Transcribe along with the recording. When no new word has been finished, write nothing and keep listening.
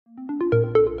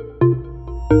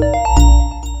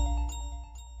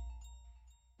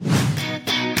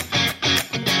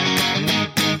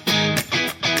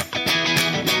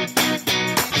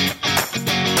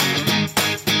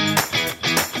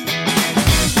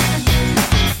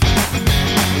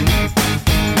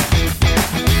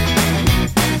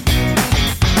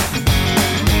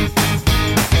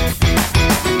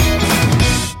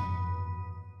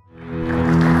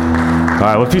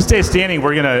Well, if you stay standing,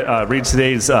 we're going to read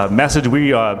today's message.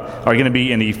 We are going to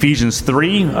be in Ephesians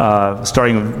 3,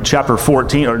 starting with chapter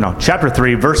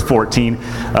 3, verse 14.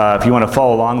 If you want to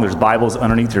follow along, there's Bibles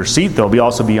underneath your seat. They'll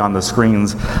also be on the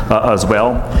screens as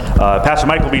well. Pastor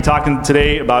Mike will be talking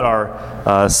today about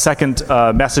our second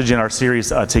message in our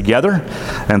series, Together.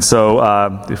 And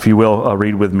so, if you will,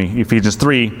 read with me. Ephesians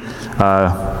 3,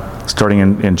 starting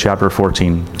in chapter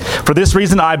 14. For this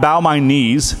reason I bow my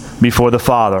knees before the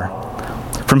Father,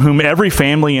 from whom every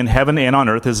family in heaven and on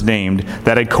earth is named,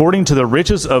 that according to the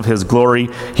riches of his glory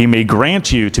he may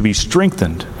grant you to be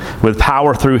strengthened with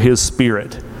power through his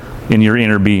Spirit in your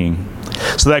inner being,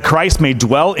 so that Christ may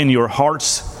dwell in your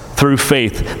hearts through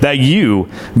faith, that you,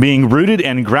 being rooted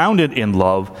and grounded in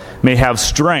love, may have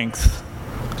strength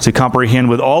to comprehend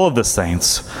with all of the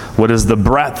saints what is the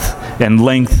breadth and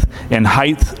length and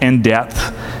height and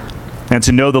depth, and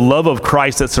to know the love of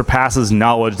Christ that surpasses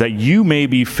knowledge, that you may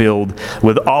be filled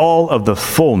with all of the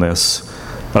fullness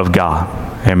of God.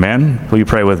 Amen. Will you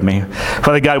pray with me?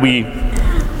 Father God, we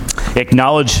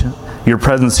acknowledge your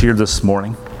presence here this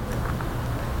morning.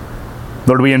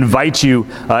 Lord, we invite you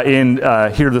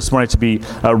here this morning to be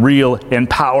real and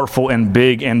powerful and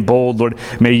big and bold. Lord,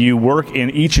 may you work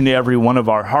in each and every one of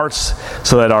our hearts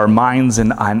so that our minds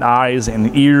and eyes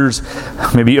and ears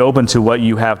may be open to what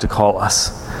you have to call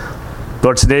us.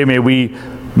 Lord, today may we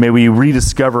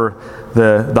rediscover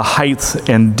the height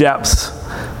and depth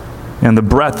and the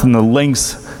breadth and the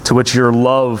lengths to which your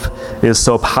love is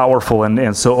so powerful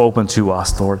and so open to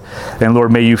us, Lord. And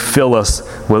Lord, may you fill us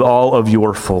with all of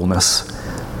your fullness.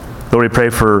 Lord, we pray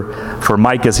for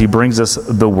Mike as he brings us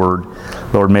the word.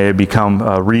 Lord, may it become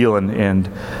real and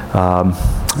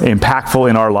impactful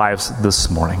in our lives this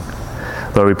morning.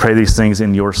 Lord, we pray these things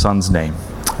in your Son's name.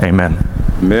 Amen.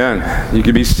 Amen. You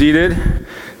can be seated.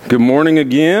 Good morning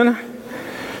again.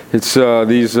 It's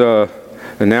these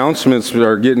announcements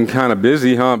are getting kind of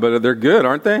busy, huh? But they're good,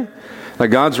 aren't they? Like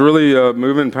God's really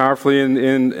moving powerfully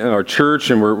in our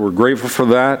church, and we're grateful for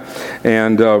that.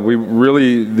 And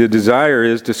the desire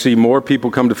is to see more people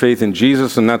come to faith in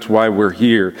Jesus, and that's why we're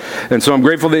here. And so I'm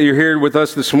grateful that you're here with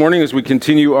us this morning as we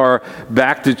continue our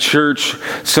Back to Church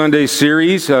Sunday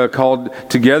series called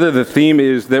Together. The theme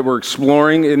is that we're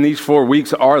exploring in these 4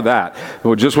 weeks are that.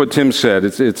 Well, just what Tim said.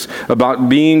 It's about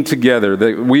being together,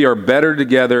 that we are better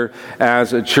together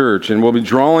as a church. And we'll be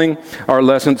drawing our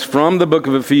lessons from the book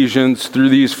of Ephesians through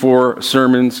these 4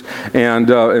 sermons, and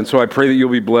so I pray that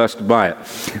you'll be blessed by it.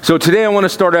 So today I want to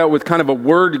start out with kind of a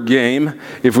word game,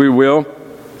 if we will.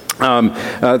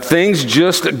 Things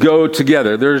just go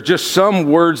together. There's just some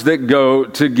words that go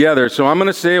together. So I'm going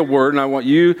to say a word, and I want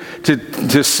you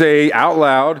to say out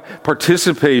loud,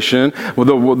 participation, with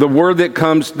the word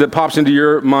that pops into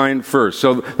your mind first.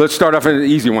 So let's start off with an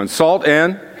easy one. Salt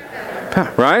and,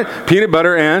 right? Peanut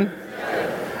butter and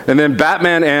then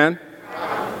Batman and.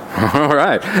 All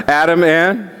right. Adam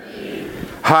and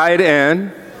Hyde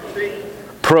and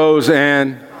pros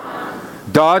and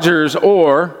Dodgers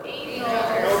or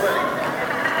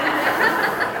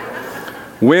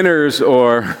winners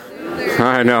or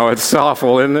I know, it's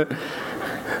awful, isn't it?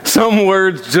 Some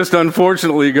words just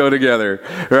unfortunately go together,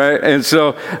 right? And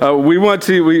so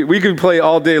we could play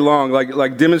all day long,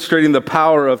 like demonstrating the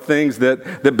power of things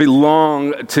that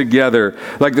belong together.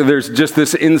 Like there's just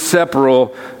this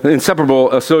inseparable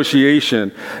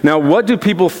association. Now, what do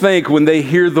people think when they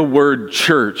hear the word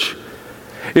church?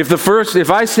 If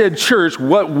I said church,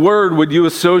 what word would you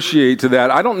associate to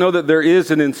that? I don't know that there is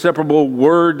an inseparable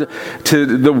word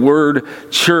to the word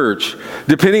church.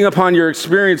 Depending upon your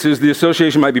experiences, the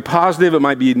association might be positive, it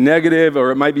might be negative, or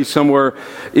it might be somewhere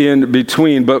in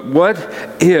between. But what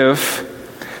if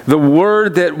the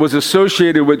word that was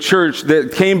associated with church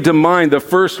that came to mind, the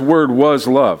first word was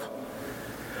love?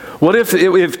 What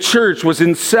if church was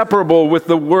inseparable with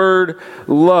the word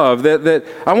love? That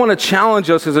I want to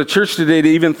challenge us as a church today to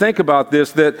even think about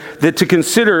this, that to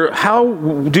consider how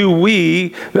do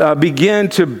we begin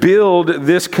to build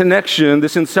this connection,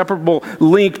 this inseparable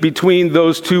link between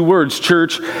those two words,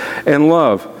 church and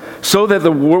love, so that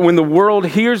when the world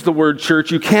hears the word church,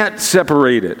 you can't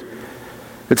separate it.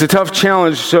 It's a tough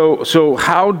challenge, so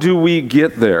how do we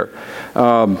get there?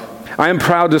 I am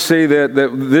proud to say that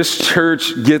this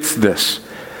church gets this.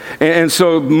 And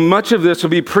so much of this will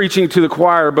be preaching to the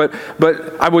choir, but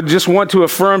I would just want to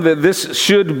affirm that this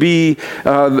should be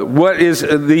what is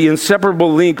the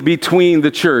inseparable link between the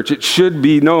church. It should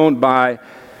be known by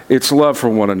its love for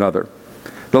one another.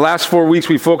 The last 4 weeks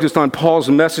we focused on Paul's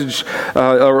message,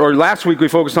 or last week we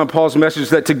focused on Paul's message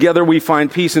that together we find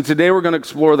peace. And today we're going to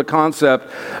explore the concept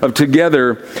of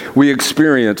together we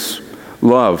experience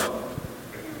love.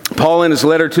 Paul, in his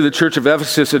letter to the church of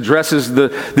Ephesus, addresses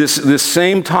this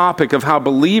same topic of how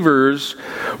believers,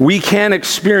 we can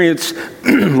experience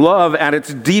love at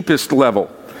its deepest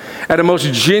level, at a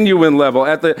most genuine level,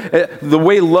 at the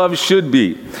way love should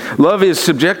be. Love is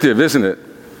subjective, isn't it?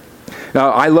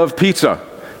 Now, I love pizza.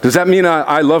 Does that mean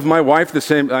I love my wife the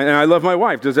same? And I love my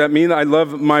wife. Does that mean I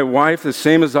love my wife the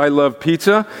same as I love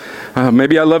pizza?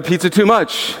 Maybe I love pizza too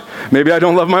much. Maybe I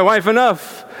don't love my wife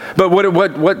enough. But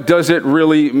what does it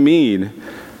really mean?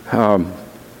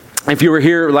 If you were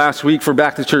here last week for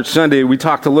Back to Church Sunday, we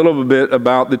talked a little bit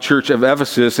about the church of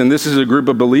Ephesus, and this is a group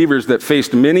of believers that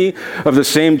faced many of the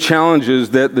same challenges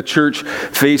that the church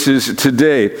faces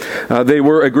today. They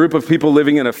were a group of people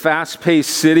living in a fast-paced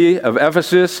city of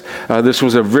Ephesus. This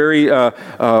was a very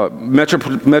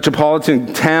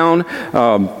metropolitan town,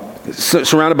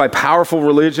 surrounded by powerful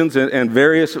religions and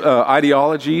various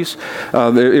ideologies.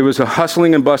 It was a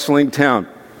hustling and bustling town.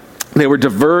 They were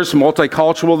diverse,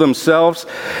 multicultural themselves,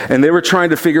 and they were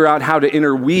trying to figure out how to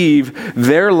interweave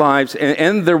their lives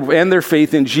and their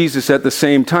faith in Jesus at the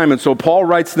same time. And so Paul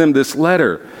writes them this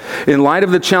letter. In light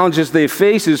of the challenges they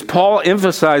face, Paul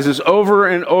emphasizes over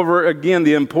and over again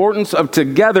the importance of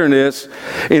togetherness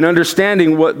in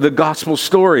understanding what the gospel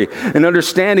story, and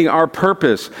understanding our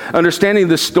purpose, understanding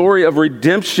the story of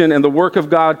redemption and the work of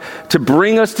God to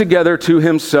bring us together to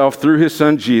himself through his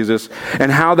son Jesus,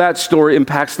 and how that story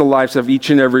impacts the lives of each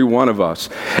and every one of us.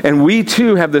 And we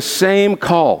too have the same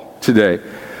call today.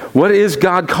 What is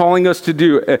God calling us to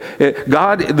do?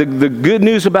 The good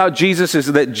news about Jesus is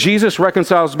that Jesus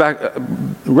reconciles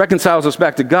us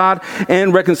back to God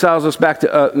and reconciles us back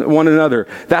to one another.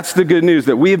 That's the good news,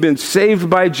 that we have been saved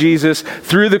by Jesus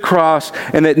through the cross,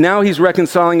 and that now he's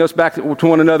reconciling us back to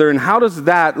one another. And how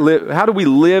do we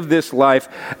live this life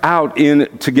out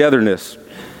in togetherness?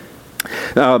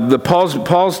 The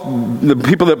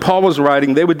people that Paul was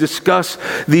writing, they would discuss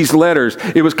these letters.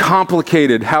 It was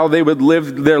complicated how they would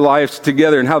live their lives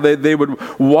together, and how they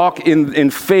would walk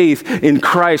in faith in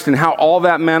Christ, and how all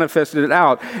that manifested it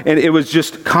out. And it was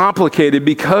just complicated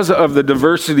because of the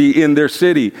diversity in their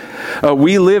city.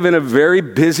 We live in a very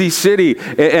busy city,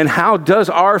 and how does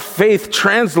our faith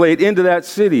translate into that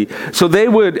city? So they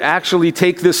would actually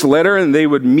take this letter and they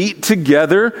would meet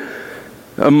together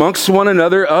amongst one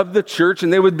another of the church,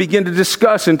 and they would begin to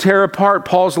discuss and tear apart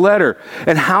Paul's letter.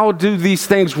 And how do these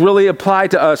things really apply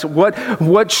to us?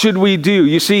 What should we do?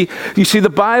 You see,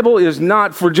 the Bible is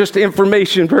not for just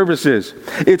information purposes.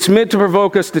 It's meant to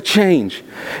provoke us to change.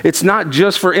 It's not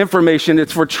just for information,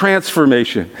 it's for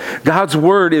transformation. God's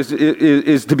word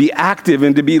is to be active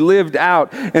and to be lived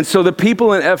out. And so the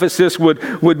people in Ephesus would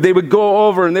go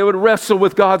over and they would wrestle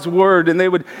with God's word, and they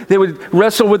would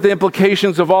wrestle with the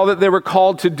implications of all that they were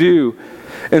called to do.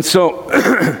 And so,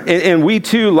 and we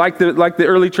too, like the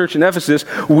early church in Ephesus,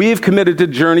 we've committed to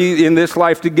journey in this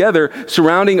life together,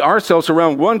 surrounding ourselves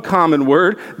around one common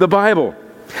word, the Bible.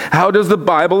 How does the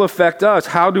Bible affect us?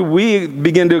 How do we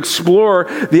begin to explore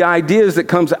the ideas that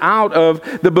comes out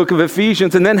of the book of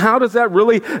Ephesians? And then how does that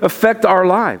really affect our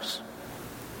lives?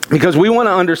 Because we want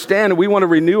to understand, and we want to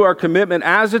renew our commitment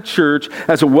as a church,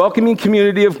 as a welcoming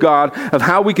community of God, of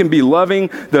how we can be loving,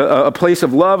 a place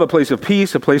of love, a place of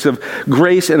peace, a place of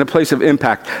grace, and a place of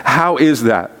impact. How is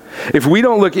that? If we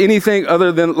don't look anything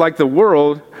other than like the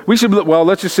world, we should look, well,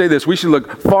 let's just say this, we should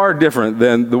look far different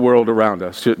than the world around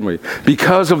us, shouldn't we?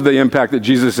 Because of the impact that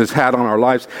Jesus has had on our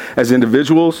lives as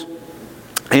individuals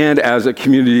and as a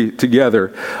community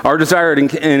together. Our desire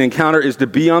and encounter is to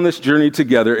be on this journey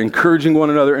together, encouraging one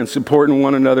another and supporting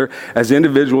one another as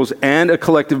individuals and a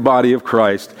collective body of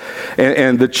Christ.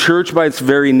 And the church by its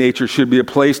very nature should be a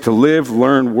place to live,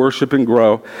 learn, worship, and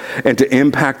grow, and to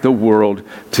impact the world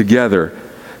together.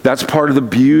 That's part of the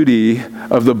beauty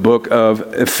of the book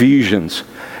of Ephesians.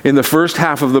 In the first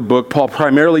half of the book, Paul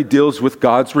primarily deals with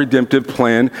God's redemptive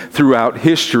plan throughout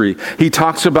history. He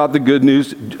talks about the good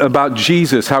news about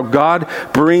Jesus, how God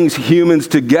brings humans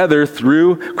together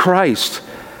through Christ.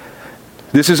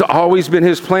 This has always been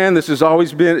his plan. This has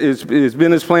always been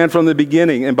his plan from the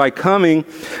beginning. And by coming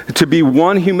to be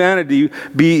one humanity,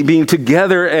 being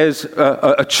together as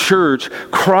a church,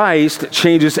 Christ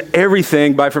changes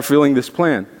everything by fulfilling this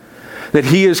plan. That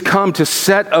he has come to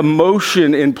set a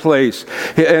motion in place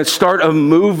and start a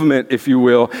movement, if you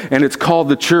will, and it's called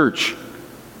the church.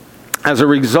 As a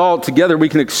result, together we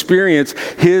can experience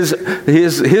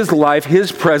his life,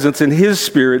 his presence, and his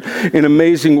spirit in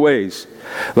amazing ways.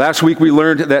 Last week we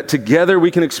learned that together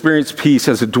we can experience peace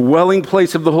as a dwelling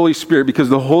place of the Holy Spirit because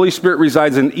the Holy Spirit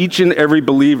resides in each and every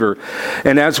believer.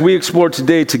 And as we explore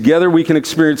today, together we can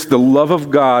experience the love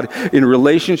of God in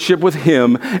relationship with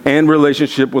Him and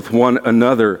relationship with one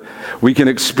another. We can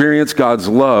experience God's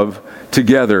love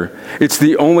together. It's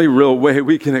the only real way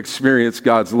we can experience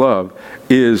God's love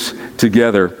is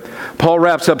together. Paul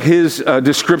wraps up his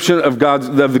description of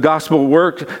the gospel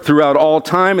work throughout all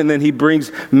time, and then he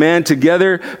brings man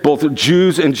together, both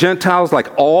Jews and Gentiles, like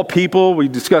all people. We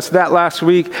discussed that last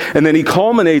week. And then he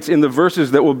culminates in the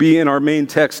verses that will be in our main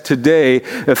text today,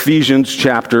 Ephesians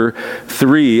chapter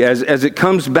 3, as it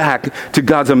comes back to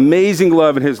God's amazing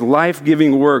love and his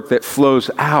life-giving work that flows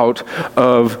out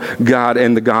of God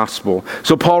and the gospel.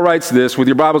 So Paul writes this, with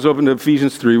your Bibles open to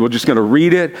Ephesians 3. We're just going to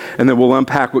read it, and then we'll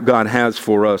unpack what God has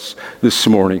for us this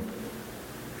morning.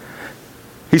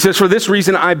 He says, "For this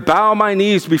reason I bow my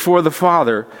knees before the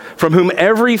Father, from whom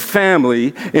every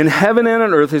family in heaven and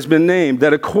on earth has been named,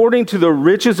 that according to the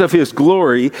riches of his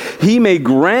glory, he may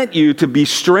grant you to be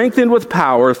strengthened with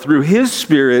power through his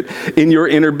Spirit in your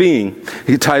inner being."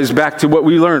 He ties back to what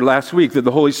we learned last week, that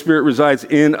the Holy Spirit resides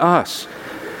in us,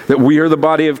 that we are the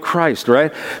body of Christ,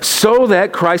 right? "So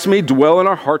that Christ may dwell in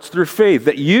our hearts through faith,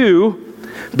 that you,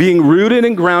 being rooted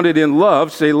and grounded in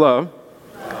love," say love,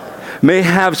 "may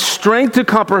have strength to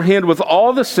comprehend with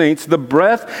all the saints the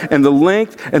breadth and the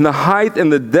length and the height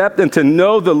and the depth, and to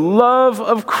know the love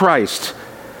of Christ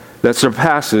that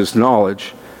surpasses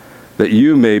knowledge, that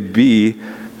you may be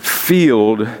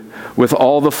filled with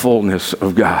all the fullness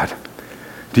of God."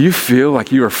 Do you feel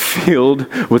like you are filled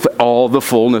with all the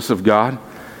fullness of God?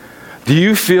 Do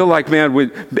you feel like,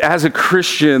 man, as a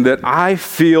Christian, that I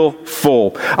feel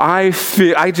full? I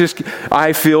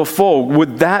feel full.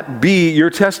 Would that be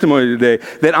your testimony today?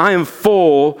 That I am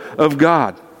full of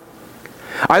God?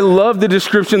 I love the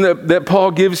description that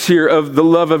Paul gives here of the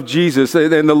love of Jesus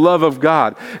and the love of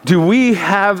God. Do we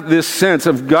have this sense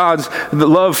of God's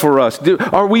love for us?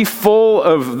 Are we full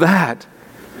of that?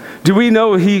 Do we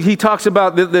know he talks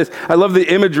about this? I love the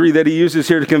imagery that he uses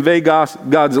here to convey God's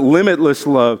limitless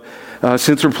love.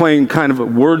 Since we're playing kind of a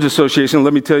word association,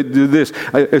 let me tell you, do this.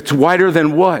 It's wider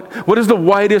than what? What is the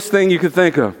widest thing you could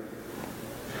think of?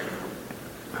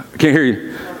 I can't hear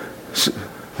you.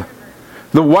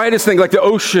 The widest thing, like the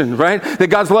ocean, right? That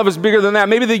God's love is bigger than that.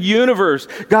 Maybe the universe.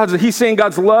 He's saying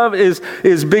God's love is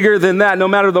bigger than that. No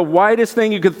matter the widest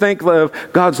thing you could think of,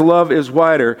 God's love is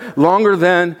wider. Longer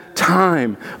than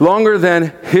time. Longer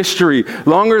than history.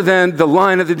 Longer than the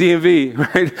line of the DMV,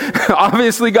 right?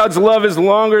 Obviously, God's love is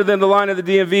longer than the line of the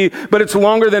DMV, but it's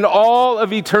longer than all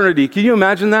of eternity. Can you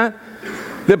imagine that?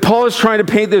 That Paul is trying to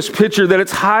paint this picture that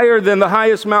it's higher than the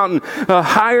highest mountain,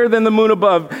 higher than the moon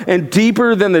above, and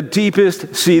deeper than the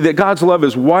deepest sea. That God's love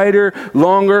is wider,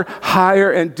 longer,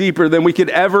 higher, and deeper than we could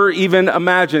ever even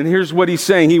imagine. Here's what he's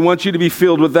saying. He wants you to be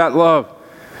filled with that love.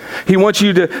 He wants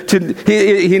you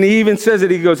he even says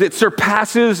it, he goes, it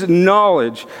surpasses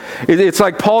knowledge. It's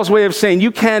like Paul's way of saying,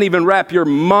 you can't even wrap your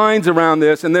minds around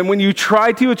this, and then when you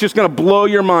try to, it's just going to blow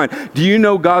your mind. Do you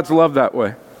know God's love that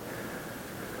way?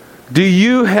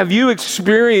 Have you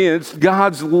experienced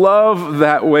God's love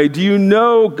that way? Do you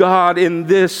know God in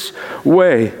this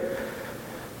way?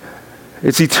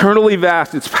 It's eternally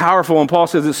vast, it's powerful, and Paul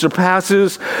says it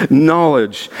surpasses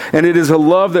knowledge. And it is a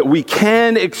love that we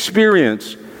can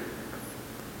experience,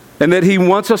 and that he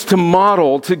wants us to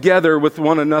model together with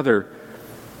one another.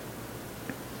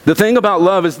 The thing about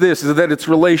love is this, is that it's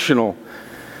relational.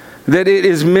 That it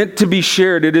is meant to be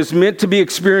shared. It is meant to be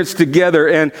experienced together.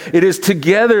 And it is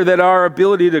together that our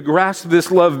ability to grasp this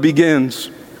love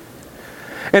begins.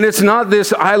 And it's not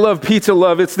this I love pizza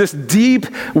love. It's this deep,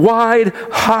 wide,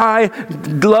 high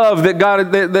love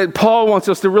that Paul wants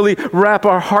us to really wrap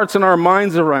our hearts and our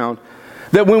minds around.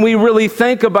 That when we really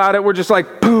think about it, we're just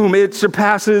like, boom, it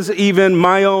surpasses even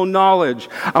my own knowledge.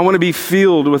 I want to be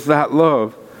filled with that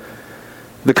love.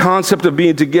 The concept of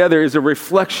being together is a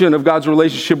reflection of God's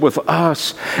relationship with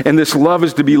us, and this love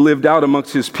is to be lived out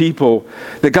amongst his people.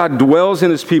 That God dwells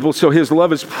in his people, so his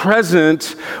love is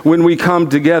present when we come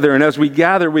together, and as we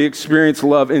gather, we experience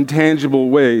love in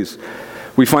tangible ways.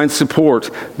 We find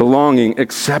support, belonging,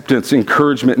 acceptance,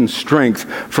 encouragement, and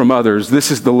strength from others.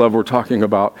 This is the love we're talking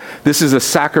about. This is a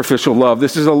sacrificial love.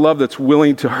 This is a love that's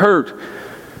willing to hurt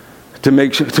to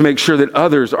make sure that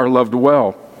others are loved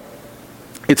well.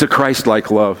 It's a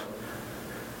Christ-like love.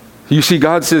 You see,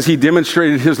 God says he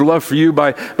demonstrated his love for you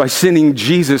by sending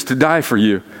Jesus to die for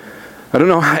you. I don't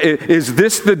know, is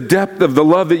this the depth of the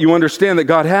love that you understand that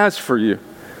God has for you?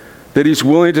 That he's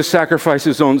willing to sacrifice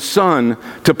his own son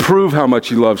to prove how much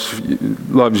he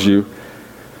loves you.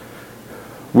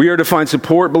 We are to find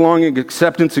support, belonging,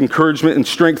 acceptance, encouragement, and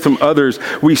strength from others.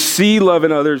 We see love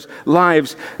in others'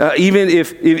 lives, even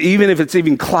if it's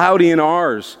even cloudy in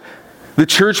ours. The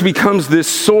church becomes this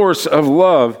source of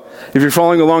love. If you're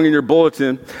following along in your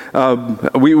bulletin,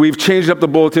 we've changed up the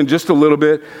bulletin just a little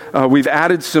bit. We've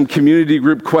added some community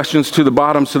group questions to the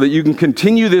bottom so that you can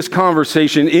continue this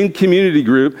conversation in community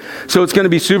group. So it's going to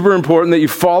be super important that you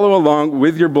follow along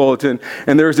with your bulletin.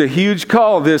 And there's a huge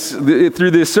call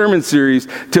through this sermon series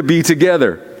to be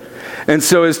together. And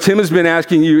so as Tim has been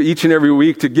asking you each and every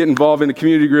week to get involved in a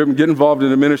community group and get involved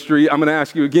in a ministry, I'm going to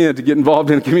ask you again to get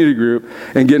involved in a community group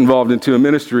and get involved into a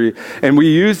ministry. And we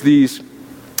use these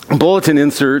bulletin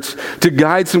inserts to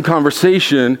guide some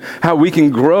conversation, how we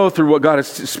can grow through what God is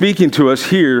speaking to us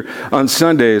here on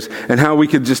Sundays, and how we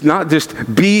could not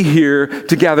just be here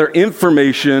to gather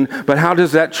information, but how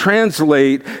does that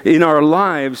translate in our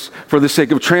lives for the sake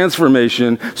of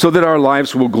transformation so that our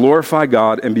lives will glorify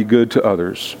God and be good to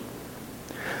others.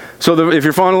 So if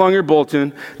you're following along your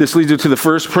bulletin, this leads you to the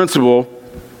first principle,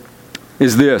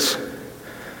 is this.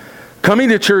 Coming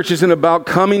to church isn't about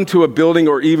coming to a building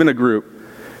or even a group.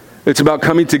 It's about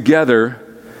coming together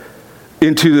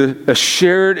into a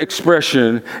shared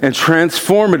expression and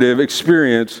transformative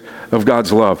experience of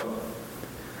God's love.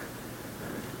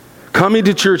 Coming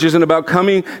to church isn't about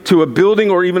coming to a building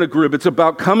or even a group. It's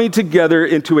about coming together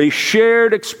into a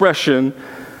shared expression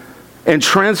and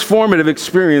transformative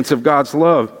experience of God's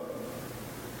love.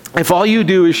 If all you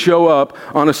do is show up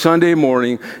on a Sunday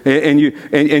morning and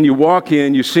you walk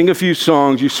in, you sing a few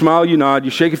songs, you smile, you nod, you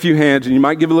shake a few hands, and you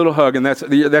might give a little hug, and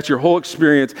that's your whole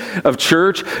experience of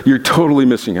church, you're totally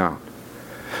missing out.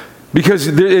 Because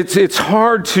it's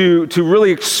hard to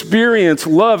really experience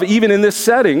love even in this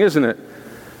setting, isn't it?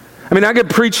 I mean, I could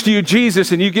preach to you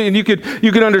Jesus, and you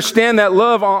could understand that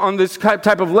love on this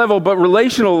type of level, but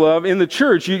relational love in the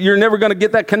church, you're never going to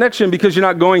get that connection because you're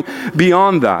not going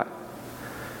beyond that.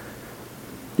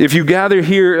 If you gather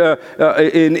here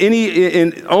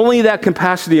in only that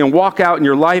capacity and walk out and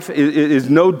your life is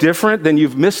no different, then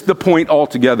you've missed the point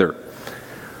altogether.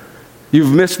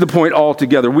 You've missed the point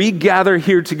altogether. We gather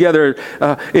here together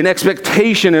in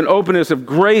expectation and openness of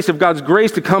grace, of God's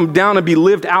grace to come down and be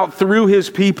lived out through His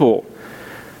people.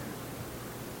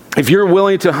 If you're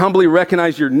willing to humbly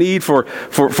recognize your need for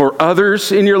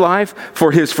others in your life, for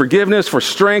His forgiveness, for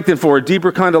strength, and for a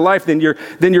deeper kind of life, then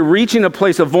you're reaching a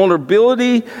place of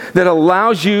vulnerability that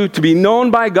allows you to be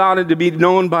known by God and to be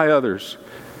known by others.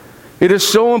 It is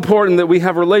so important that we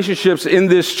have relationships in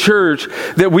this church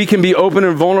that we can be open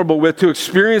and vulnerable with to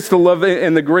experience the love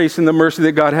and the grace and the mercy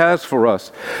that God has for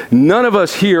us. None of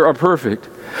us here are perfect.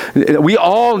 We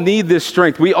all need this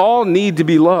strength. We all need to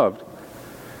be loved.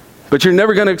 But you're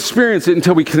never going to experience it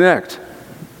until we connect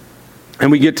and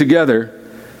we get together.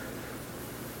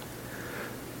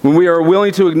 When we are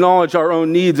willing to acknowledge our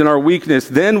own needs and our weakness,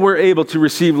 then we're able to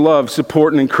receive love,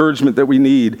 support, and encouragement that we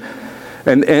need.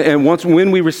 And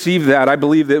when we receive that, I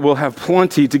believe that we'll have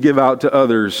plenty to give out to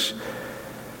others.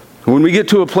 When we get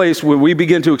to a place where we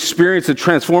begin to experience the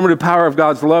transformative power of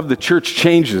God's love, the church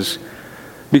changes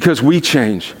because we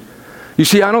change. You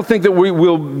see, I don't think that we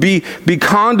will be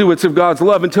conduits of God's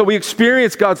love until we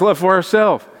experience God's love for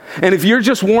ourselves. And if you're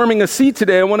just warming a seat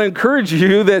today, I want to encourage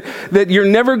you that you're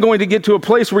never going to get to a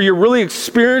place where you're really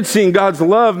experiencing God's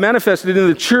love manifested in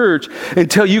the church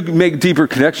until you make deeper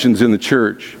connections in the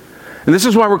church. And this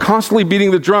is why we're constantly beating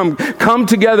the drum. Come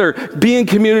together, be in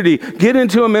community, get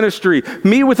into a ministry,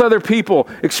 meet with other people,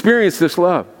 experience this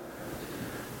love.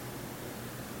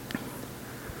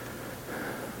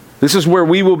 This is where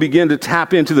we will begin to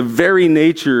tap into the very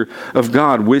nature of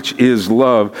God, which is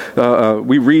love.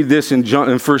 We read this in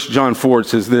 1 John 4. It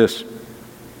says this.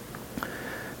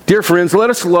 Dear friends, let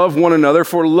us love one another,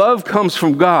 for love comes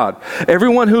from God.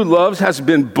 Everyone who loves has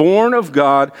been born of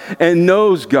God and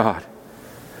knows God.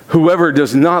 Whoever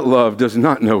does not love does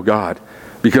not know God,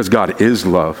 because God is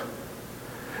love.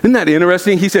 Isn't that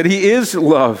interesting? He said He is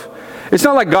love. It's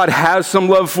not like God has some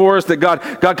love for us, that God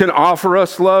can offer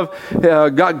us love.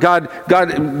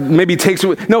 God maybe takes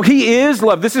it. No, He is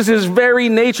love. This is His very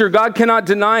nature. God cannot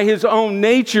deny His own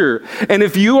nature. And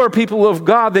if you are people of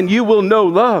God, then you will know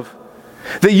love.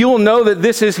 That you will know that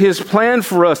this is His plan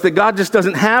for us, that God just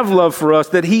doesn't have love for us,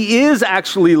 that He is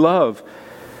actually love.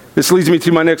 This leads me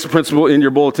to my next principle in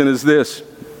your bulletin is this.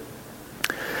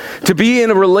 To be in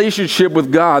a relationship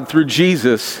with God through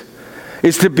Jesus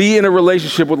is to be in a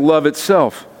relationship with love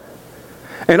itself.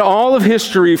 And all of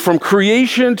history, from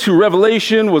creation to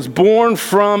revelation, was born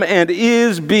from and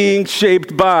is being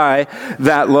shaped by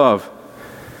that love.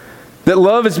 That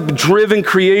love has driven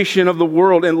creation of the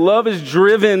world, and love has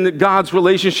driven God's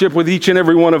relationship with each and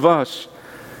every one of us.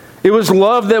 It was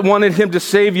love that wanted him to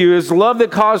save you. It was love that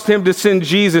caused him to send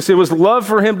Jesus. It was love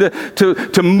for him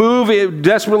to move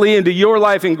desperately into your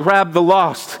life and grab the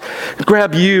lost,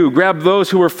 grab you, grab those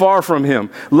who were far from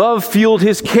him. Love fuels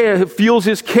his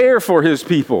care for his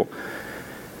people.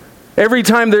 Every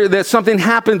time that something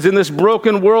happens in this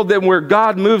broken world that where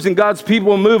God moves and God's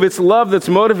people move, it's love that's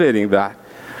motivating that.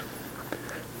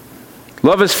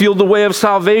 Love has fueled the way of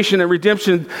salvation and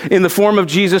redemption in the form of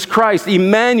Jesus Christ,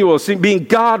 Emmanuel, being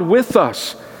God with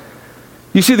us.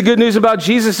 You see, the good news about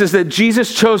Jesus is that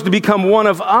Jesus chose to become one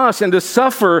of us and to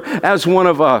suffer as one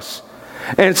of us.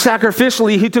 And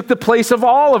sacrificially, he took the place of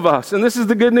all of us. And this is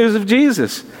the good news of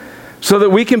Jesus, so that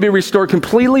we can be restored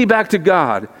completely back to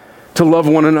God, to love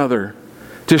one another,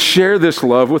 to share this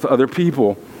love with other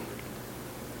people.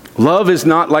 Love is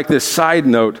not like this side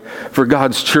note for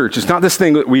God's church. It's not this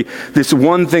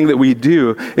one thing that we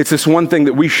do. It's this one thing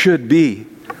that we should be.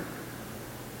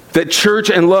 That church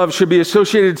and love should be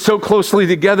associated so closely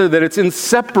together that it's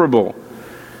inseparable.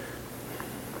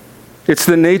 It's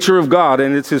the nature of God,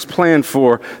 and it's his plan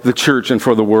for the church and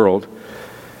for the world.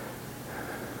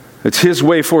 It's his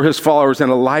way for his followers and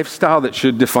a lifestyle that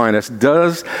should define us.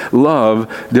 Does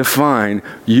love define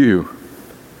you?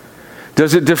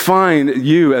 Does it define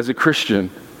you as a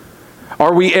Christian?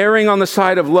 Are we erring on the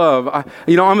side of love?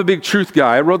 I'm a big truth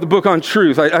guy. I wrote the book on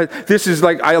truth.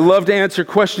 I love to answer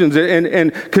questions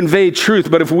and convey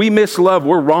truth. But if we miss love,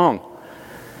 we're wrong.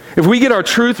 If we get our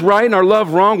truth right and our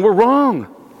love wrong, we're wrong.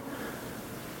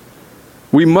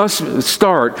 We must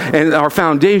start, and our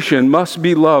foundation must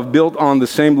be love, built on the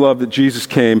same love that Jesus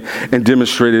came and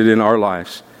demonstrated in our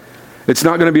lives. It's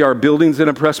not going to be our buildings that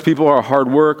impress people, our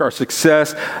hard work, our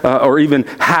success, or even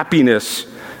happiness.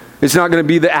 It's not going to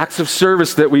be the acts of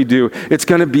service that we do. It's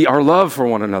going to be our love for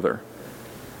one another.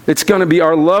 It's going to be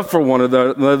our love for one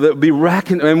another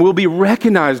and we'll be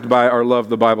recognized by our love,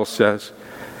 the Bible says.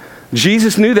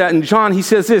 Jesus knew that. In John, he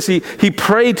says this. He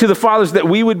prayed to the fathers that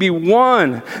we would be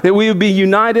one, that we would be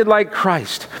united like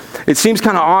Christ. It seems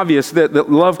kind of obvious that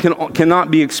love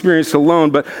cannot be experienced alone,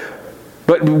 but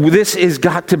this has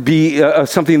got to be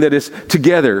something that is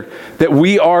together, that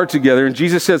we are together. And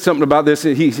Jesus said something about this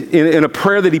in a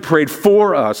prayer that he prayed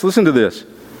for us. Listen to this.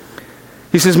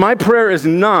 He says, "My prayer is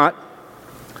not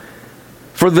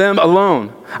for them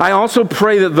alone. I also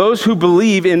pray that those who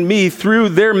believe in me through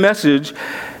their message,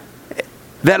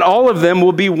 that all of them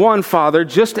will be one, Father,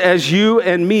 just as you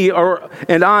and me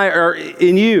and I are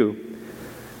in you.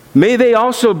 May they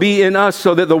also be in us,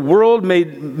 so that the world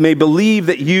may believe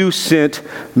that you sent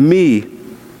me."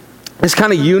 This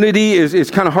kind of unity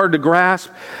is kind of hard to grasp.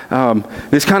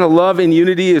 This kind of love and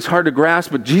unity is hard to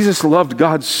grasp, but Jesus loved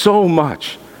God so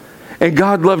much. And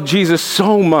God loved Jesus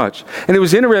so much. And it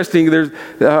was interesting,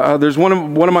 there's one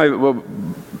of my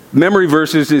memory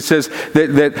verses, it says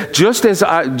that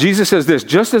Jesus says this,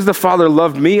 "Just as the Father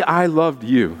loved me, I loved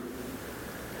you."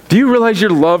 Do you realize you're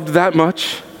loved that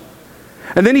much?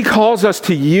 And then he calls us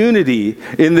to unity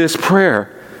in this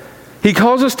prayer. He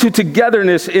calls us to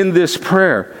togetherness in this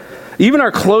prayer. Even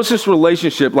our closest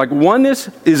relationship, like oneness,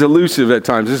 is elusive at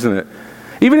times, isn't it?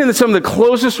 Even in some of the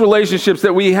closest relationships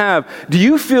that we have, do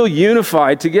you feel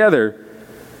unified together?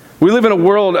 We live in a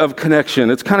world of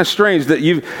connection. It's kind of strange that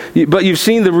you've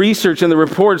seen the research and the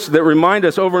reports that remind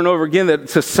us over and over again that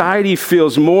society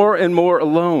feels more and more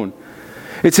alone.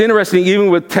 It's interesting, even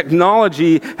with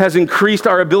technology has increased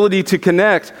our ability to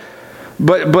connect,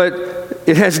 but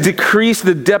it has decreased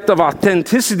the depth of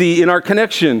authenticity in our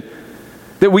connection.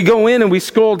 That we go in and we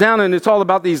scroll down and it's all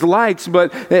about these likes,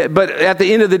 but at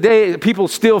the end of the day, people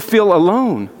still feel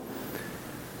alone.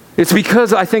 It's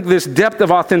because I think this depth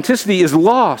of authenticity is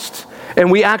lost, and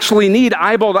we actually need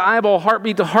eyeball to eyeball,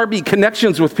 heartbeat to heartbeat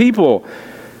connections with people,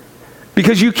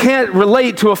 because you can't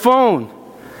relate to a phone.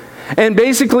 And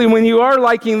basically, when you are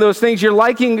liking those things, you're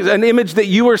liking an image that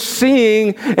you are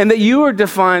seeing and that you are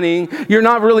defining. You're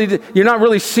not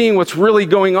really seeing what's really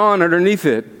going on underneath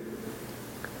it.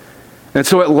 And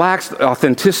so it lacks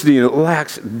authenticity and it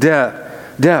lacks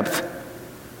depth.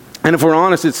 And if we're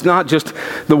honest, it's not just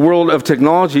the world of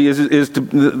technology.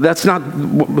 That's not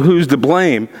who's to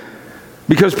blame.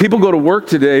 Because people go to work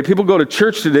today, people go to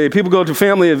church today, people go to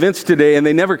family events today, and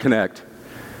they never connect.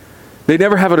 They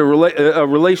never have a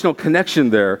relational connection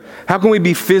there. How can we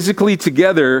be physically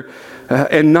together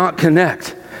and not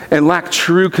connect and lack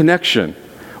true connection?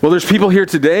 Well, there's people here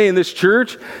today in this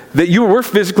church that we're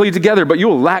physically together, but you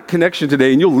will lack connection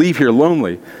today, and you'll leave here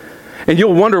lonely. And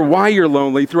you'll wonder why you're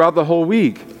lonely throughout the whole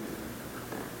week.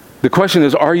 The question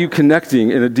is, are you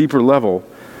connecting in a deeper level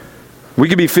We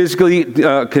could be physically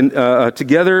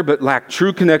together, but lack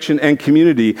true connection and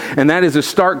community. And that is a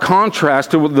stark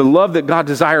contrast to the love that God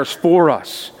desires for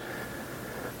us.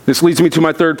 This leads me to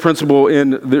my third principle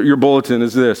in your bulletin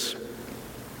is this.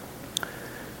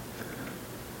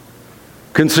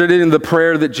 Considering the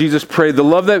prayer that Jesus prayed, the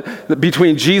love that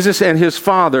between Jesus and his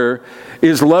Father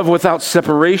is love without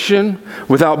separation,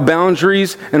 without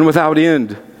boundaries, and without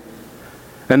end.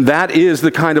 And that is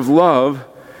the kind of love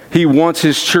he wants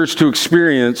his church to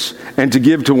experience and to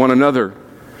give to one another.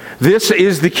 This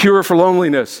is the cure for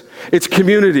loneliness. It's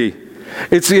community.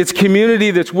 It's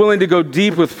community that's willing to go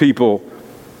deep with people.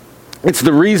 It's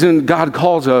the reason God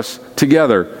calls us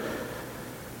together.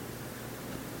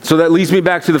 So that leads me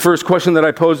back to the first question that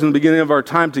I posed in the beginning of our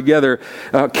time together.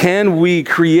 Can we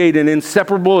create an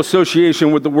inseparable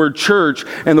association with the word church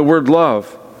and the word love?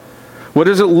 What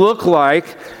does it look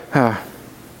like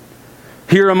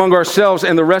here among ourselves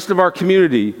and the rest of our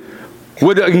community?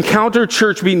 Would Encounter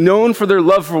Church be known for their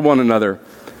love for one another?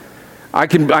 I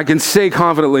can say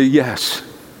confidently, yes.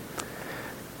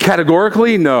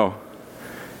 Categorically, no.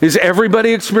 Is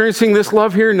everybody experiencing this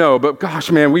love here? No, but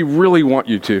gosh, man, we really want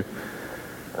you to.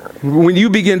 When you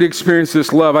begin to experience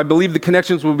this love, I believe the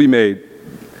connections will be made.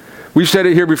 We've said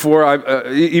it here before,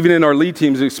 even in our lead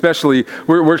teams especially,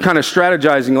 we're kind of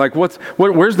strategizing, like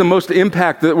where's the most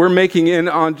impact that we're making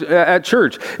at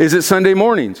church? Is it Sunday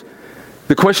mornings?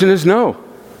 The question is no.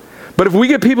 But if we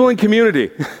get people in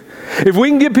community, if we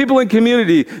can get people in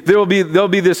community, there'll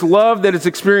be this love that is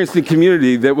experienced in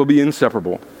community that will be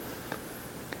inseparable.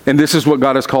 And this is what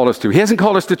God has called us to. He hasn't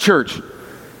called us to church.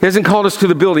 He hasn't called us to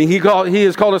the building. He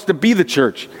has called us to be the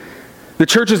church. The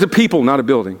church is a people, not a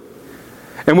building.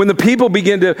 And when the people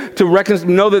begin to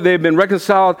know that they've been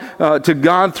reconciled to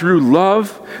God through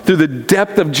love, through the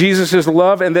depth of Jesus'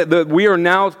 love, and that we are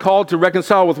now called to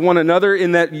reconcile with one another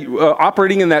in that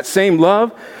operating in that same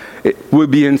love, it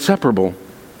would be inseparable.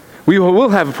 We will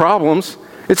have problems.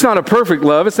 It's not a perfect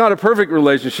love. It's not a perfect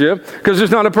relationship because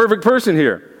there's not a perfect person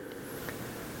here.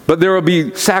 But there will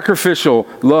be sacrificial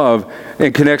love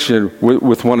and connection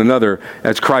with one another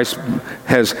as Christ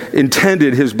has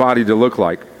intended his body to look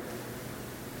like.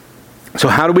 So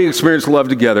how do we experience love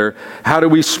together? How do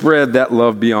we spread that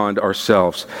love beyond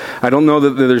ourselves? I don't know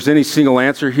that there's any single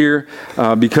answer here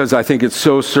because I think it's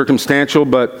so circumstantial,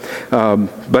 but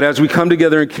as we come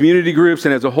together in community groups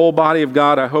and as a whole body of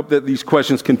God, I hope that these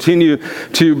questions continue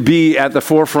to be at the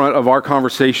forefront of our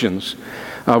conversations.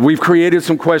 We've created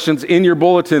some questions in your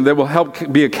bulletin that will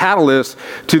help be a catalyst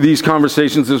to these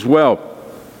conversations as well.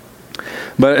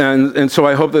 And so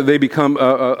I hope that they become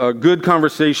a good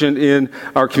conversation in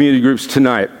our community groups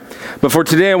tonight. But for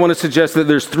today, I want to suggest that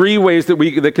there's 3 ways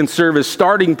that can serve as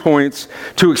starting points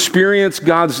to experience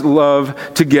God's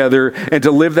love together and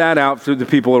to live that out through the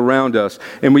people around us.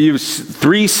 And we use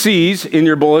 3 C's in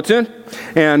your bulletin.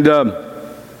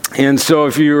 And so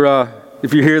if you're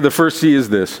here, the first C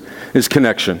is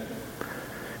connection.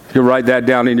 You'll write that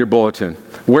down in your bulletin.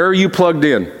 Where are you plugged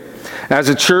in? As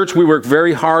a church, we work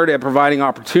very hard at providing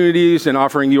opportunities and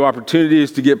offering you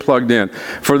opportunities to get plugged in.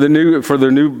 For the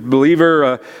new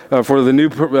believer, for the new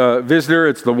visitor,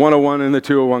 it's the 101 and the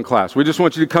 201 class. We just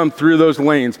want you to come through those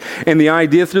lanes. And the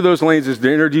idea through those lanes is to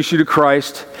introduce you to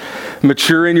Christ,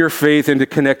 mature in your faith, and to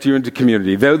connect you into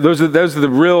community. Those are the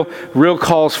real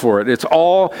calls for it. It's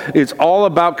all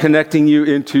about connecting you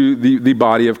into the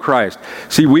body of Christ.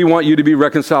 See, we want you to be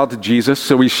reconciled to Jesus,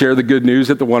 so we share the good news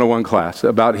at the 101 class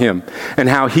about him and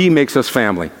how he makes us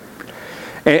family.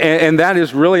 And that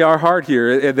is really our heart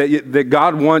here, that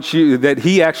God wants you, that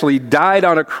he actually died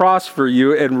on a cross for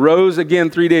you and rose again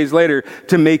 3 days later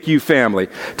to make you family,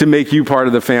 to make you part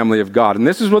of the family of God. And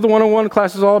this is what the 101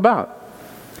 class is all about.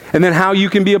 And then how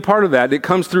you can be a part of that. It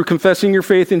comes through confessing your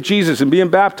faith in Jesus and being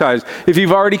baptized. If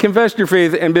you've already confessed your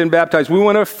faith and been baptized, we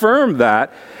want to affirm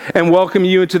that and welcome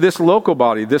you into this local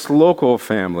body, this local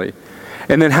family.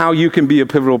 And then how you can be a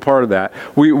pivotal part of that.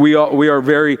 We are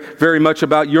very, very much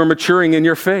about your maturing in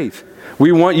your faith.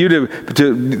 We want you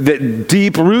that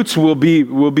deep roots will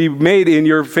be made in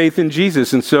your faith in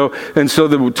Jesus. And so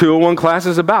the 201 class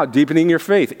is about deepening your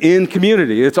faith in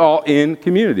community. It's all in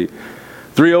community.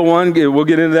 301, we'll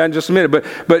get into that in just a minute.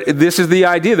 But this is the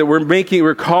idea that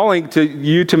we're calling to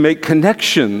you to make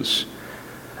connections.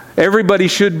 Everybody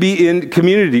should be in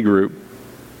community group.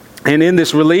 And in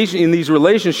these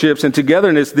relationships and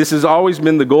togetherness, this has always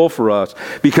been the goal for us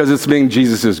because it's been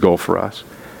Jesus' goal for us.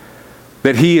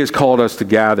 That he has called us to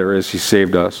gather as he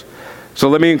saved us. So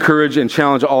let me encourage and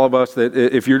challenge all of us that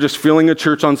if you're just feeling a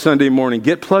church on Sunday morning,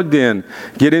 get plugged in,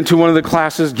 get into one of the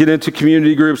classes, get into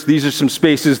community groups. These are some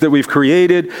spaces that we've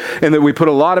created and that we put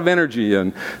a lot of energy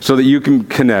in so that you can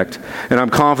connect. And I'm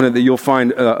confident that you'll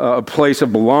find a place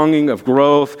of belonging, of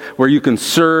growth, where you can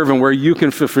serve and where you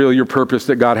can fulfill your purpose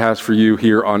that God has for you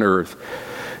here on earth.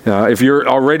 If you're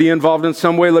already involved in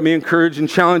some way, let me encourage and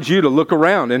challenge you to look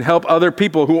around and help other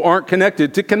people who aren't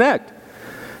connected to connect.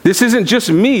 This isn't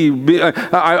just me.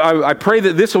 I pray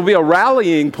that this will be a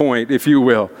rallying point, if you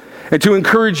will, and to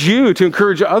encourage you, to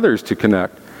encourage others to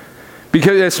connect.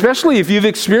 Because especially if you've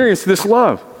experienced this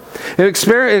love,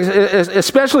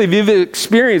 especially if you've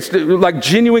experienced like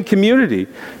genuine community,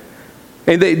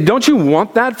 and don't you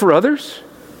want that for others?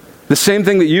 The same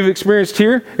thing that you've experienced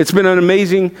here? It's been an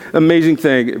amazing, amazing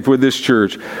thing for this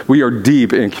church. We are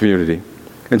deep in community,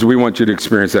 and so we want you to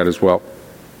experience that as well.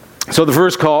 So the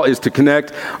first call is to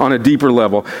connect on a deeper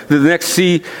level. The next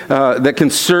C that can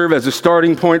serve as a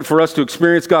starting point for us to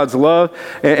experience God's love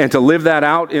and to live that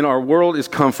out in our world is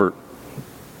comfort.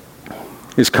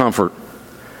 Is comfort.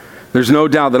 There's no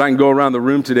doubt that I can go around the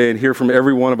room today and hear from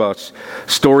every one of us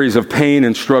stories of pain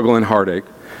and struggle and heartache.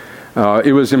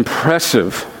 It was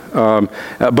impressive,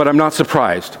 but I'm not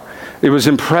surprised. It was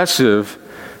impressive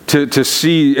to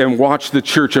see and watch the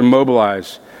church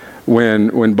immobilize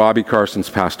when Bobby Carson's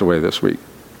passed away this week.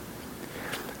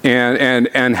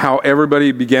 And how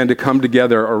everybody began to come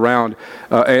together around,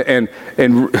 and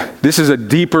this is a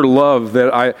deeper love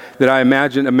that I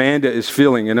imagine Amanda is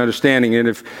feeling and understanding. And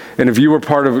if you were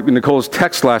part of Nicole's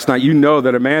text last night, you know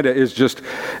that Amanda is just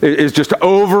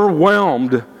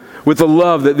overwhelmed with the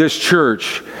love that this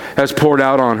church has poured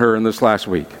out on her in this last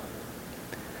week.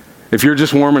 If you're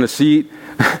just warming a seat,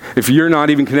 if you're not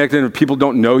even connected and if people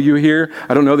don't know you here,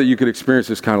 I don't know that you could experience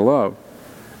this kind of love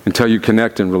until you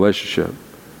connect in relationship.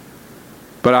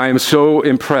 But I am so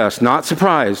impressed, not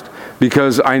surprised,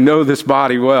 because I know this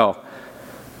body well,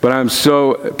 but I'm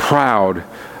so proud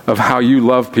of how you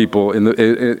love people in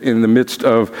the midst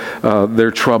of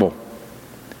their trouble.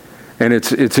 And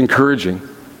it's encouraging.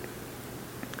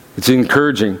 It's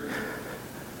encouraging.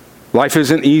 Life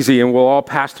isn't easy, and we'll all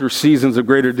pass through seasons of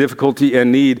greater difficulty and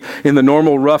need in the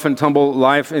normal rough and tumble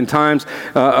life in times,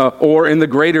 or in the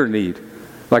greater need,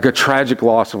 like a tragic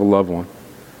loss of a loved one.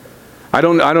 I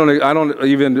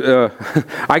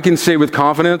can say with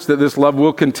confidence that this love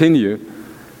will continue.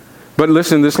 But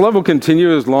listen, this love will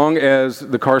continue as long as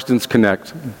the Karstens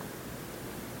connect.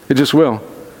 It just will.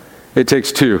 It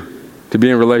takes two to be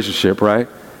in relationship, right?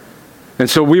 And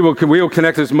so we will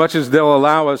connect as much as they'll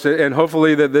allow us, and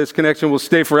hopefully that this connection will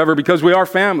stay forever because we are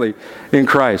family in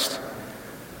Christ.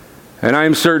 And I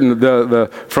am certain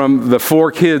from the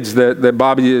 4 kids that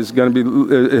Bobby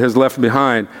has left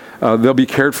behind, they'll be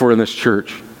cared for in this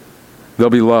church. They'll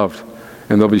be loved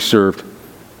and they'll be served.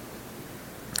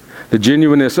 The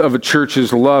genuineness of a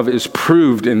church's love is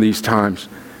proved in these times.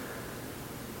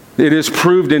 It is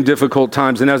proved in difficult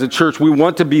times, and as a church, we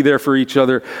want to be there for each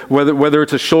other, whether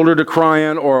it's a shoulder to cry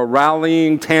on or a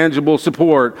rallying, tangible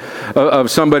support of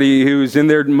somebody who's in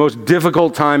their most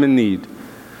difficult time and need.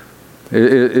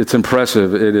 It's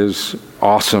impressive. It is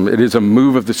awesome. It is a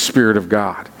move of the Spirit of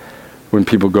God when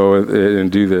people go and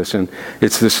do this. And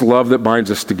it's this love that binds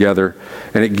us together,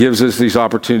 and it gives us these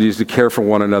opportunities to care for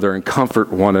one another and comfort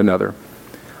one another.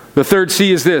 The third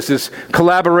C is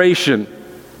collaboration.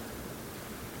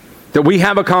 That we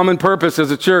have a common purpose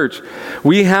as a church.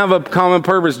 We have a common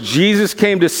purpose. Jesus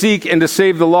came to seek and to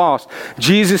save the lost.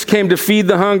 Jesus came to feed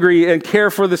the hungry and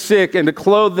care for the sick and to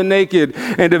clothe the naked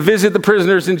and to visit the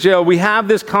prisoners in jail. We have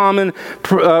this common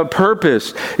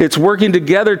purpose. It's working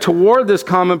together toward this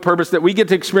common purpose that we get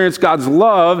to experience God's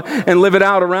love and live it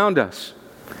out around us.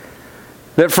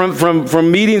 That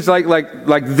from meetings like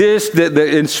this that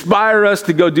inspire us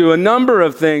to go do a number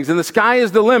of things, and the sky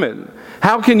is the limit.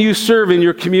 How can you serve in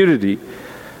your community?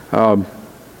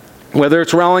 Whether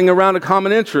it's rallying around a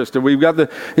common interest, or we've got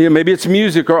maybe it's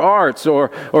music or arts, or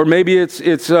maybe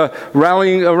it's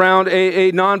rallying around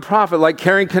a nonprofit like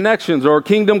Caring Connections or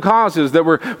Kingdom Causes, that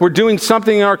we're doing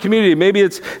something in our community. Maybe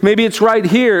it's right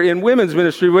here in women's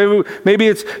ministry. Maybe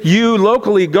it's you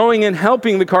locally going and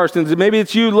helping the Karstens. Maybe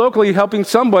it's you locally helping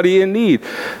somebody in need.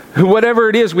 Whatever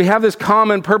it is, we have this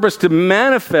common purpose to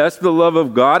manifest the love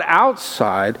of God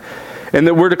outside, and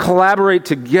that we're to collaborate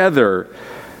together.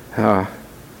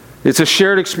 It's a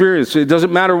shared experience. It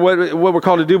doesn't matter what we're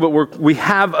called to do, but we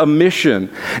have a mission.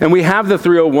 And we have the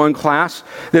 301 class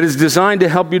that is designed to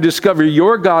help you discover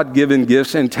your God-given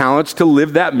gifts and talents to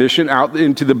live that mission out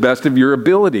into the best of your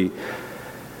ability.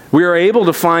 We are able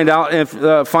to find out and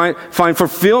find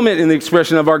fulfillment in the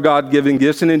expression of our God-given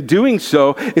gifts. And in doing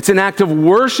so, it's an act of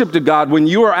worship to God when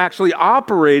you are actually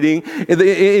operating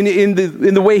in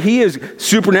the way He has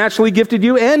supernaturally gifted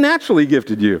you and naturally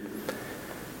gifted you.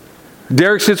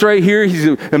 Derek sits right here. He's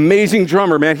an amazing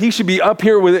drummer, man. He should be up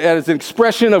here as an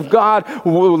expression of God,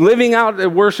 living out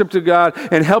worship to God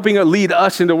and helping lead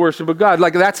us into worship of God.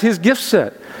 Like, that's his gift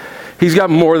set. He's got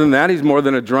more than that. He's more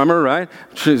than a drummer, right?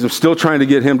 I'm still trying to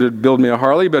get him to build me a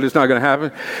Harley, but it's not going to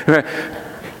happen. Right?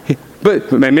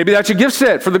 But maybe that's your gift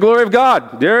set for the glory of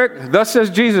God. Derek, thus says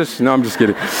Jesus. No, I'm just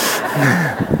kidding.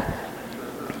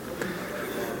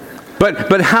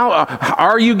 But how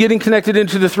are you getting connected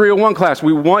into the 301 class?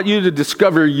 We want you to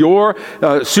discover your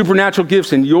supernatural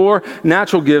gifts and your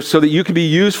natural gifts so that you can be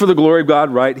used for the glory of God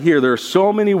right here. There are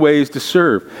so many ways to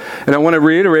serve. And I want to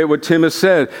reiterate what Tim has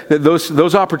said, that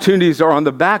those opportunities are on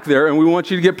the back there, and we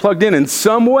want you to get plugged in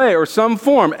some way or some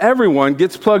form. Everyone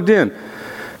gets plugged in.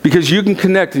 Because you can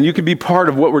connect and you can be part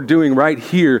of what we're doing right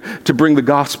here to bring the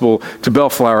gospel to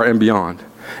Bellflower and beyond.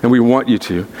 And we want you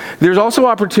to. There's also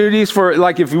opportunities for,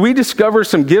 like, if we discover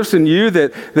some gifts in you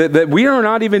that we are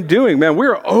not even doing, man,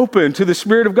 we're open to the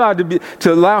Spirit of God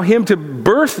to allow Him to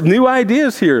birth new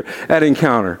ideas here at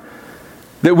Encounter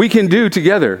that we can do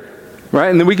together, right?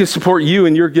 And then we can support you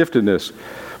in your giftedness.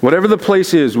 Whatever the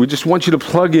place is, we just want you to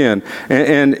plug in.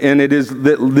 And it is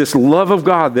this love of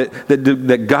God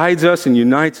that guides us and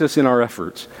unites us in our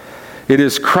efforts. It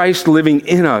is Christ living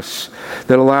in us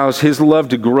that allows His love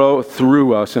to grow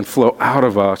through us and flow out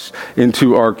of us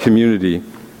into our community.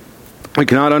 We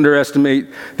cannot underestimate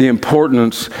the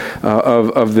importance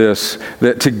of this,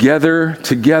 that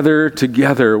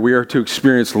together, we are to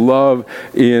experience love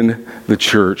in the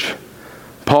church.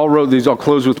 Paul wrote these. I'll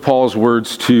close with Paul's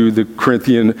words to the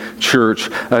Corinthian church,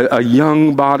 a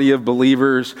young body of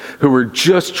believers who were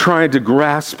just trying to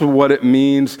grasp what it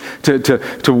means to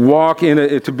walk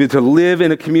to live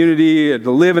in a community,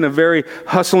 to live in a very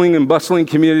hustling and bustling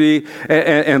community,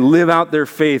 and live out their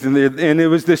faith. And it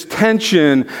was this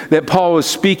tension that Paul was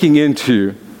speaking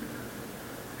into.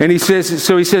 And he says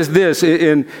this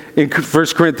in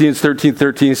 1 Corinthians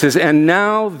 13:13. He says, "And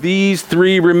now these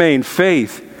three remain: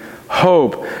 faith,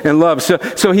 hope, and love."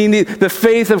 So he needs the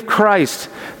faith of Christ,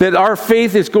 that our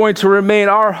faith is going to remain,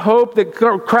 our hope that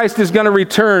Christ is going to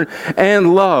return,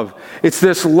 and love. It's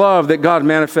this love that God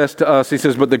manifests to us. He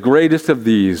says, but the greatest of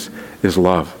these is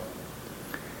love.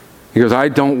 He goes, I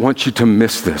don't want you to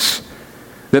miss this.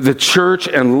 That the church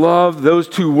and love, those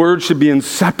two words should be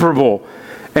inseparable.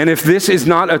 And if this is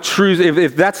not a true,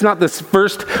 if that's not the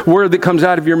first word that comes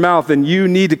out of your mouth, then you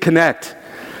need to connect.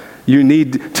 You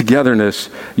need togetherness.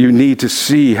 You need to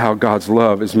see how God's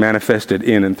love is manifested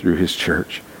in and through His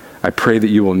church. I pray that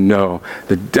you will know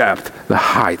the depth, the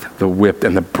height, the width,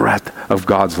 and the breadth of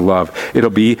God's love. It'll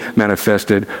be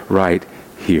manifested right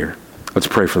here. Let's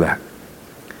pray for that.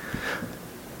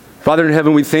 Father in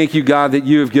heaven, we thank you, God, that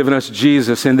you have given us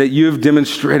Jesus and that you have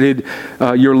demonstrated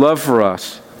your love for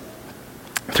us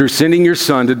through sending your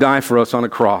Son to die for us on a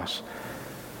cross.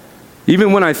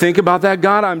 Even when I think about that,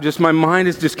 God, my mind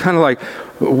is just kind of like,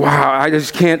 wow, I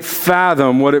just can't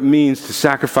fathom what it means to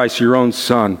sacrifice your own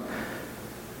Son.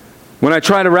 When I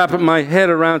try to wrap my head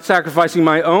around sacrificing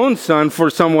my own son for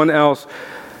someone else,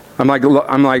 I'm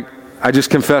like, I just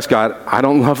confess, God, I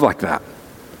don't love like that.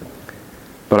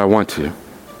 But I want to.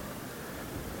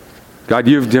 God,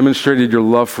 you've demonstrated your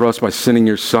love for us by sending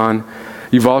your Son.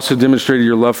 You've also demonstrated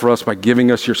your love for us by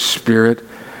giving us your Spirit,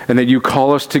 and that you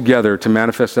call us together to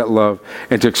manifest that love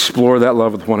and to explore that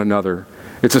love with one another.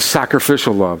 It's a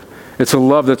sacrificial love. It's a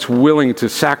love that's willing to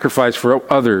sacrifice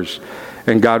for others.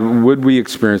 And God, would we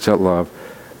experience that love?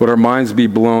 Would our minds be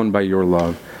blown by your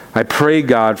love? I pray,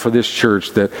 God, for this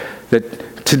church that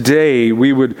today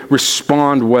we would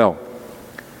respond well.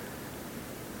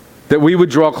 That we would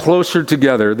draw closer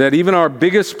together. That even our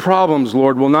biggest problems,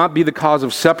 Lord, will not be the cause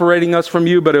of separating us from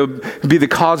you, but it will be the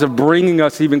cause of bringing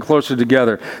us even closer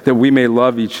together. That we may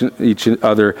love each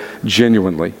other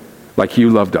genuinely, like you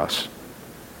loved us.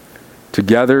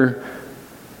 Together,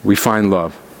 we find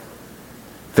love.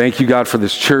 Thank you, God, for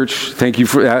this church. Thank you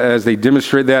for as they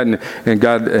demonstrate that, and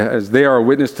God, as they are a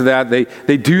witness to that,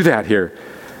 they do that here.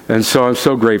 And so I'm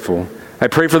so grateful. I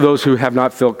pray for those who have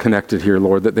not felt connected here,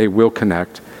 Lord, that they will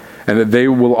connect, and that they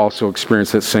will also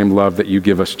experience that same love that you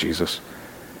give us, Jesus.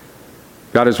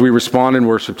 God, as we respond in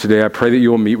worship today, I pray that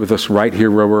you will meet with us right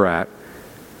here where we're at.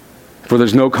 For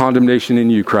there's no condemnation in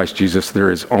you, Christ Jesus.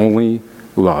 There is only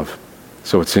love.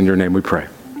 So it's in your name we pray.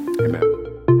 Amen.